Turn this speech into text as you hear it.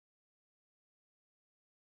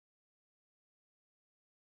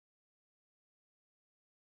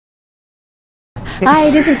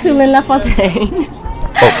Hi, this is Sulin Lafontaine.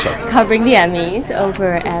 Oh, sorry. Covering the Emmys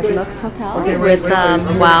over at Lux Hotel with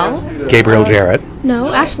Wow. Gabriel Jarret.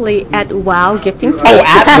 No, actually at Wow Gifting Space. Oh,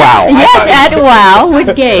 at Wow. Yes, at Wow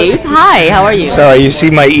with Gabe. Hi, how are you? Sorry, you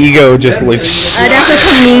see my ego just like... That's a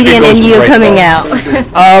comedian in you coming out.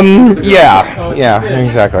 Yeah,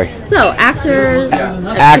 exactly. So, actor,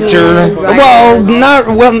 actor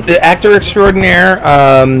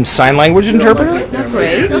extraordinaire, sign language interpreter.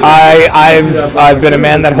 Great. I've been a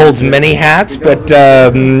man that holds many hats, but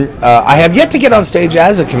I have yet to get on stage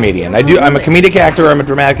as a comedian. I'm a comedic actor, I'm a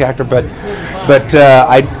dramatic actor, but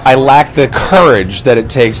I lack the courage that it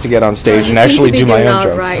takes to get on stage and actually do my own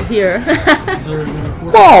jokes. Right here.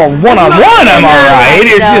 Well, one-on-one, I'm all right.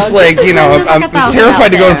 It's just like, I'm terrified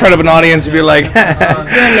to go in front of an audience and be like, You're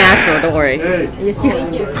natural, don't worry.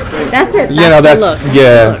 That's it.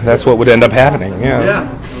 That's what would end up happening. Yeah.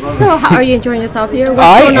 So, how are you enjoying yourself here?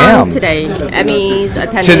 What's going on today? Emmys,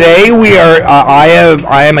 attending? Today we are. I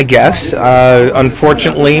am a guest.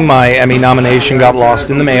 Unfortunately, my Emmy nomination got lost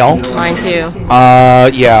in the mail. Mine too.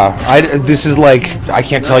 This is like I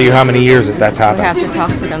can't tell you how many years that's happened. We have to talk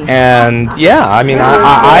to them. And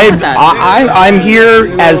I'm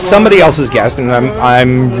here as somebody else's guest, and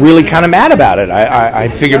I'm really kind of mad about it. I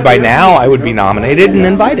figured by now I would be nominated and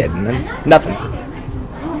invited, and then nothing.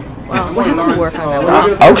 Well, we'll have to work on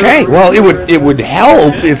that. Okay. Well, it would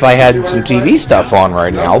help if I had some TV stuff on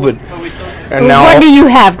right now, but now. What do you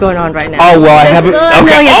have going on right now? Oh well, I haven't.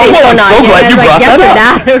 Okay. I'm so glad you brought that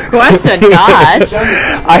up. Question, gosh.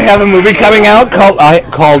 I have a movie coming out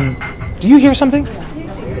called. Do you hear something?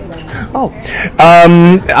 Oh.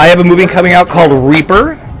 I have a movie coming out called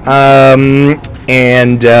Reaper,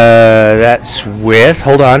 and that's with.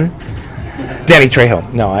 Hold on. Danny Trejo.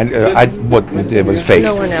 No, it was fake.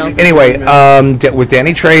 No one else. Anyway, with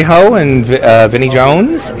Danny Trejo and Vinnie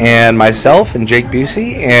Jones and myself and Jake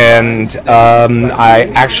Busey, and I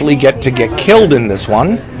actually get killed in this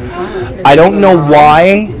one. I don't know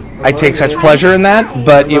why I take such pleasure in that,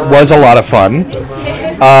 but it was a lot of fun.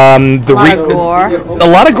 A lot of gore. A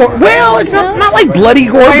lot of gore. Well, it's not like bloody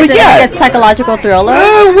gore, but yeah. Like a psychological thriller?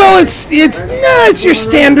 Well, it's your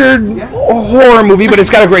standard horror movie, but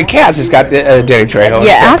it's got a great cast. It's got Danny Trejo.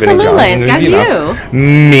 Yeah, absolutely. It's got you.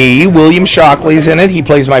 Me, William Shockley's in it. He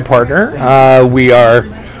plays my partner. We are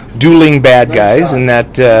dueling bad guys, and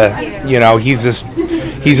that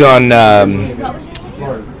he's on.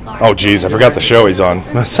 Oh, geez, I forgot the show he's on.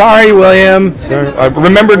 Sorry, William. Sorry. I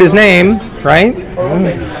remembered his name, right?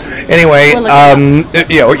 Anyway,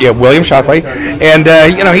 William Shockley. And,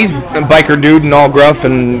 he's a biker dude and all gruff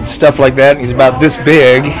and stuff like that. He's about this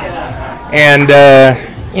big. And,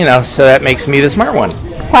 so that makes me the smart one.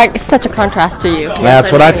 Quite such a contrast to you.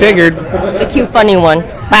 That's what I figured. The cute, funny one.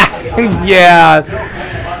 Yeah.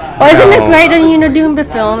 Well, isn't it great that doing the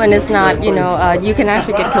film and it's not you can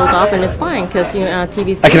actually get killed off and it's fine because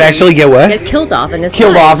TV. I can actually get what? Get killed off and it's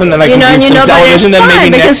killed fine. off and then I can do some television. Then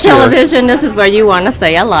maybe next year. Because television, this is where you want to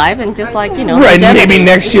stay alive and just like Right. Maybe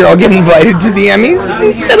next year I'll get invited to the Emmys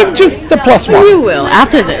instead of just a plus one. You will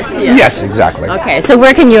after this. Yes, exactly. Okay, so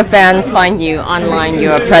where can your fans find you online?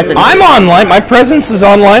 Your presence? I'm online. My presence is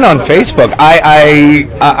online on Facebook.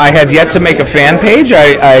 I have yet to make a fan page.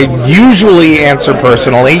 I usually answer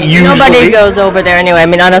personally. Nobody goes over there anyway. I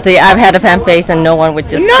mean, honestly, I've had a fan base and no one would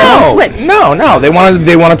just switch. No. They want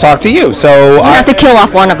to talk to you. So you have to kill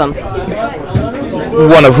off one of them.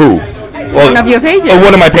 One of who? Well, one of your pages.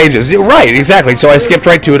 One of my pages. Right, exactly. So I skipped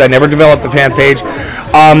right to it. I never developed the fan page.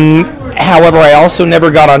 However, I also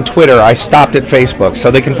never got on Twitter. I stopped at Facebook,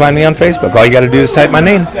 so they can find me on Facebook. All you got to do is type my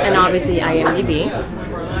name. And obviously IMDb.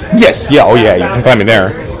 Yes. Yeah. Oh, yeah. You can find me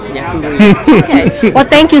there. Okay. Well,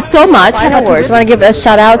 thank you so much. Final words. Want to give a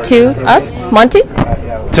shout out to us, Monty?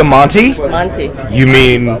 To Monty? Monty. You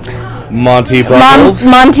mean Monty Buckles?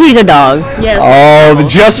 Monty the dog. Yes. Oh,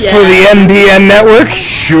 just for the NBN network?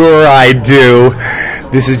 Sure, I do.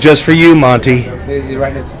 This is just for you, Monty.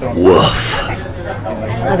 Woof.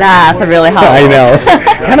 That's a really hot I know.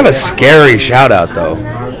 Kind of a scary shout out, though.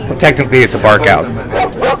 Well, technically, it's a bark out. Oh,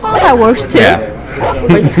 that works too. Yeah.